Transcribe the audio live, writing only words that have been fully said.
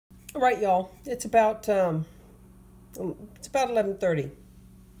All right, y'all. It's about 11:30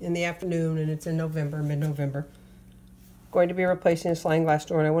 in the afternoon, and it's in November, mid-November. Going to be replacing a sliding glass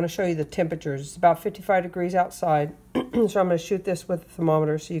door, and I want to show you the temperatures. It's about 55 degrees outside, so I'm going to shoot this with a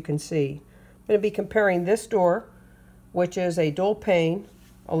thermometer so you can see. I'm going to be comparing this door, which is a dual pane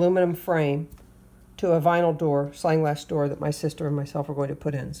aluminum frame, to a vinyl door, sliding glass door that my sister and myself are going to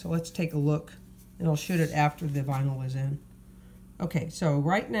put in. So let's take a look, and I'll shoot it after the vinyl is in. Okay, so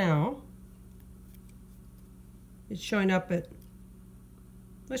right now, it's showing up at,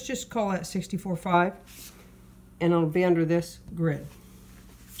 let's just call that 64.5, and it'll be under this grid.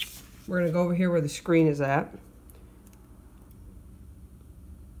 We're going to go over here where the screen is at.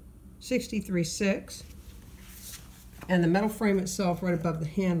 63.6, and the metal frame itself right above the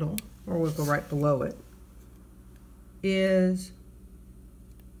handle, or we'll go right below it, is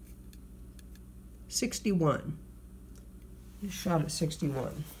 61. Shot at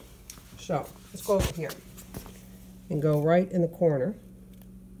 61. So let's go over here and go right in the corner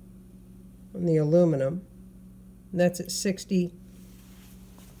on the aluminum, and that's at 60.2,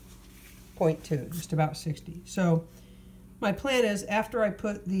 just about 60. So my plan is, after I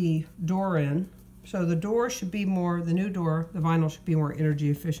put the door in, so the door should be more, the new door, the vinyl should be more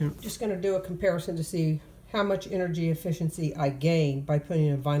energy efficient. Just going to do a comparison to see how much energy efficiency I gain by putting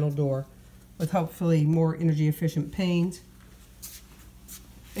in a vinyl door with hopefully more energy efficient panes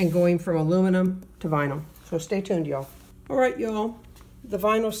and going from aluminum to vinyl. So stay tuned, y'all. All right, y'all, the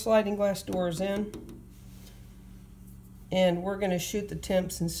vinyl sliding glass door is in, and we're going to shoot the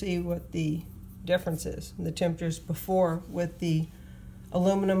temps and see what the difference is in the temperatures before with the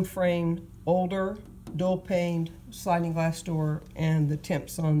aluminum framed older dual paned sliding glass door and the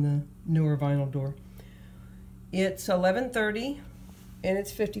temps on the newer vinyl door. It's 11:30 and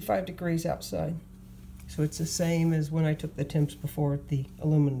it's 55 degrees outside. So it's the same as when I took the temps before at the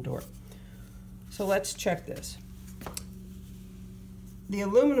aluminum door. So let's check this. The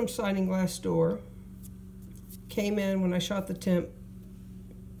aluminum sliding glass door came in when I shot the temp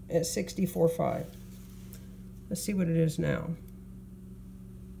at 64.5. Let's see what it is now.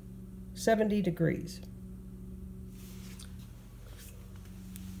 70 degrees.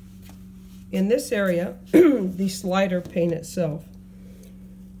 In this area, the slider pane itself,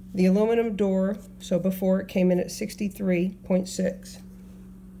 the aluminum door, so before it came in at 63.6.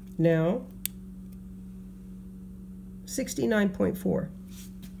 Now, 69.4.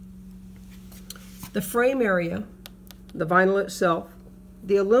 The frame area, the vinyl itself,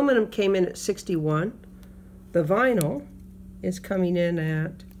 the aluminum came in at 61. The vinyl is coming in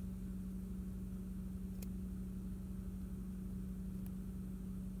at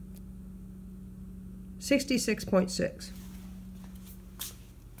 66.6.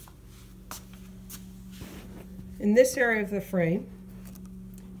 In this area of the frame,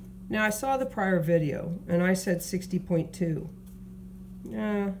 now I saw the prior video and I said 60.2.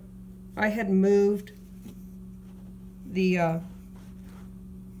 I had moved the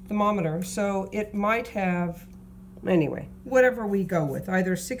thermometer, so it might have, anyway, whatever we go with,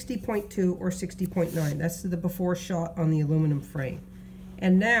 either 60.2 or 60.9. That's the before shot on the aluminum frame.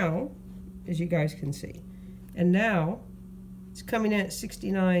 And now, as you guys can see, and now it's coming in at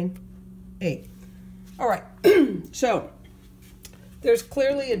 69.8. All right, so there's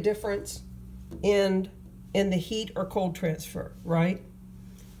clearly a difference in the heat or cold transfer, right?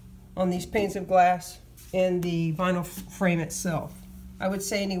 On these panes of glass and the vinyl frame itself. I would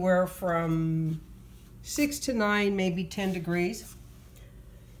say anywhere from 6 to 9, maybe 10 degrees.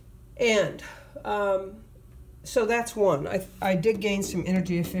 And so that's one. I did gain some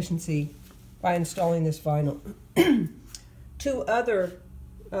energy efficiency by installing this vinyl. Two other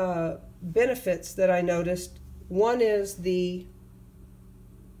benefits that I noticed. One is the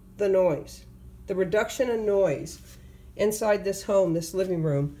noise. The reduction in noise inside this home, this living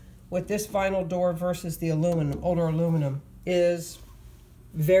room, with this vinyl door versus the aluminum, older aluminum, is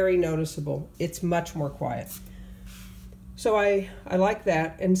very noticeable. It's much more quiet. So I like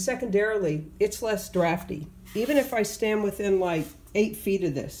that. And secondarily, it's less drafty. Even if I stand within like 8 feet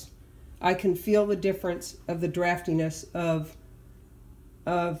of this, I can feel the difference of the draftiness of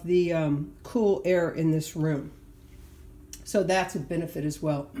the cool air in this room. So that's a benefit as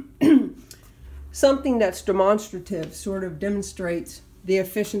well. Something that's demonstrative, sort of demonstrates the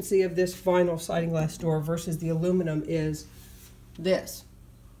efficiency of this vinyl sliding glass door versus the aluminum, is this.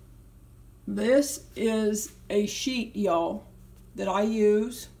 This is a sheet, y'all, that I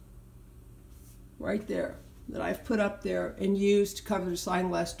use right there, that I've put up there and used to cover the sliding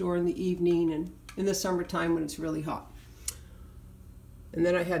glass door in the evening and in the summertime when it's really hot. And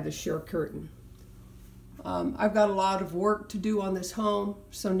then I had the sheer curtain. I've got a lot of work to do on this home,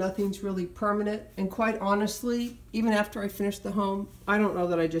 so nothing's really permanent. And quite honestly, even after I finish the home, I don't know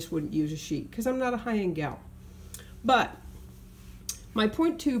that I just wouldn't use a sheet because I'm not a high-end gal. But my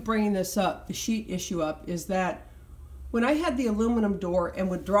point to bringing this up, the sheet issue up, is that when I had the aluminum door and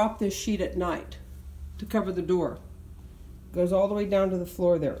would drop this sheet at night to cover the door, goes all the way down to the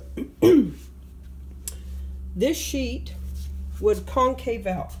floor there. This sheet would concave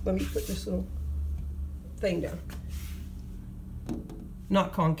out. Let me put this little thing down.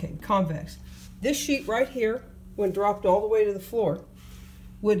 Not concave, convex. This sheet right here, when dropped all the way to the floor,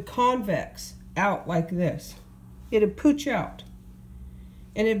 would convex out like this. It'd pooch out.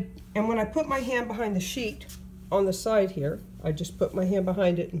 And when I put my hand behind the sheet on the side here, I just put my hand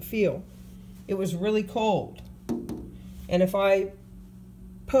behind it and feel. It was really cold. And if I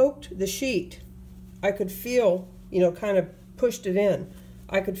poked the sheet, I could feel, kind of pushed it in.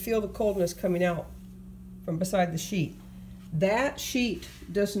 I could feel the coldness coming out from beside the sheet. That sheet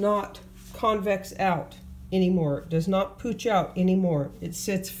does not convex out anymore. It does not pooch out anymore. It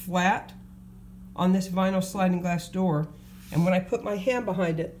sits flat on this vinyl sliding glass door. And when I put my hand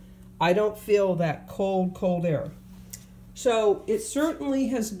behind it, I don't feel that cold, cold air. So it certainly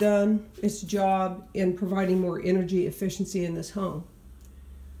has done its job in providing more energy efficiency in this home.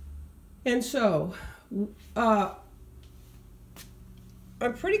 And so I'm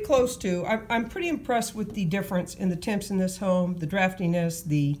pretty close to, I'm pretty impressed with the difference in the temps in this home, the draftiness,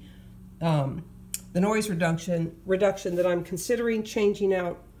 the noise reduction that I'm considering changing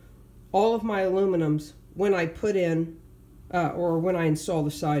out all of my aluminums when I put in or when I install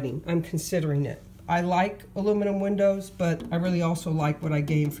the siding. I'm considering it. I like aluminum windows, but I really also like what I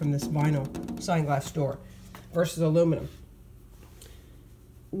gained from this vinyl sliding glass door versus aluminum.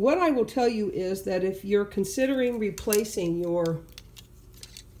 What I will tell you is that if you're considering replacing your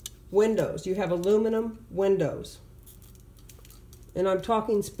windows, you have aluminum windows, and I'm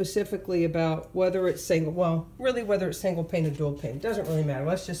talking specifically about whether it's single, well, really whether it's single pane or dual pane, it doesn't really matter.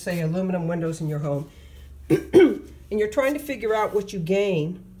 Let's just say aluminum windows in your home, and you're trying to figure out what you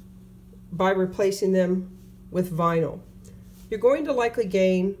gain by replacing them with vinyl. You're going to likely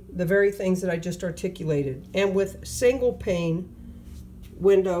gain the very things that I just articulated. And with single pane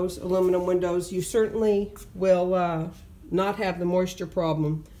windows, aluminum windows, you certainly will not have the moisture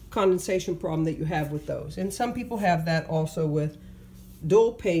problem, condensation problem that you have with those. And some people have that also with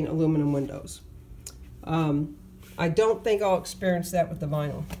dual pane aluminum windows. I don't think I'll experience that with the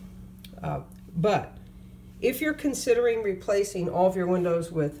vinyl. But if you're considering replacing all of your windows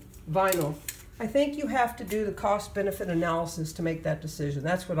with vinyl, I think you have to do the cost-benefit analysis to make that decision.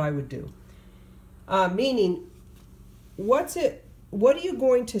 That's what I would do. Meaning, what are you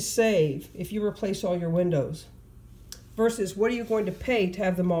going to save if you replace all your windows versus what are you going to pay to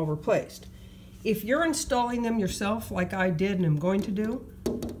have them all replaced? If you're installing them yourself like I did and am going to do,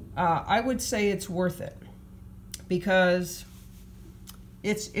 I would say it's worth it because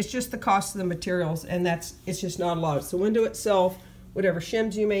it's just the cost of the materials, and it's just not a lot. It's the window itself, whatever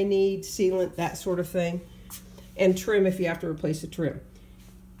shims you may need, sealant, that sort of thing, and trim if you have to replace the trim.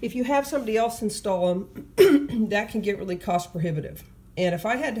 If you have somebody else install them, that can get really cost prohibitive. And if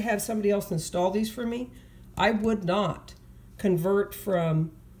I had to have somebody else install these for me, I would not convert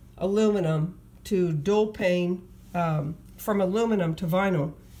from aluminum to dual pane, from aluminum to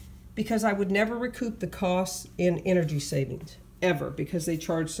vinyl, because I would never recoup the costs in energy savings, ever, because they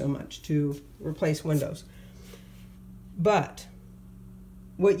charge so much to replace windows. But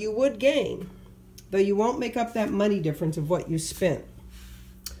what you would gain, though you won't make up that money difference of what you spent,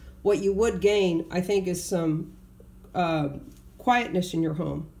 what you would gain, I think, is some quietness in your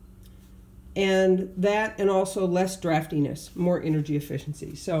home. And that, and also less draftiness, more energy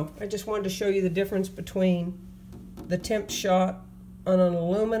efficiency. So I just wanted to show you the difference between the temp shot on an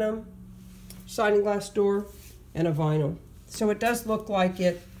aluminum sliding glass door and a vinyl. So it does look like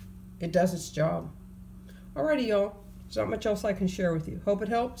it does its job. Alrighty, y'all. There's not much else I can share with you. Hope it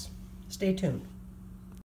helps. Stay tuned.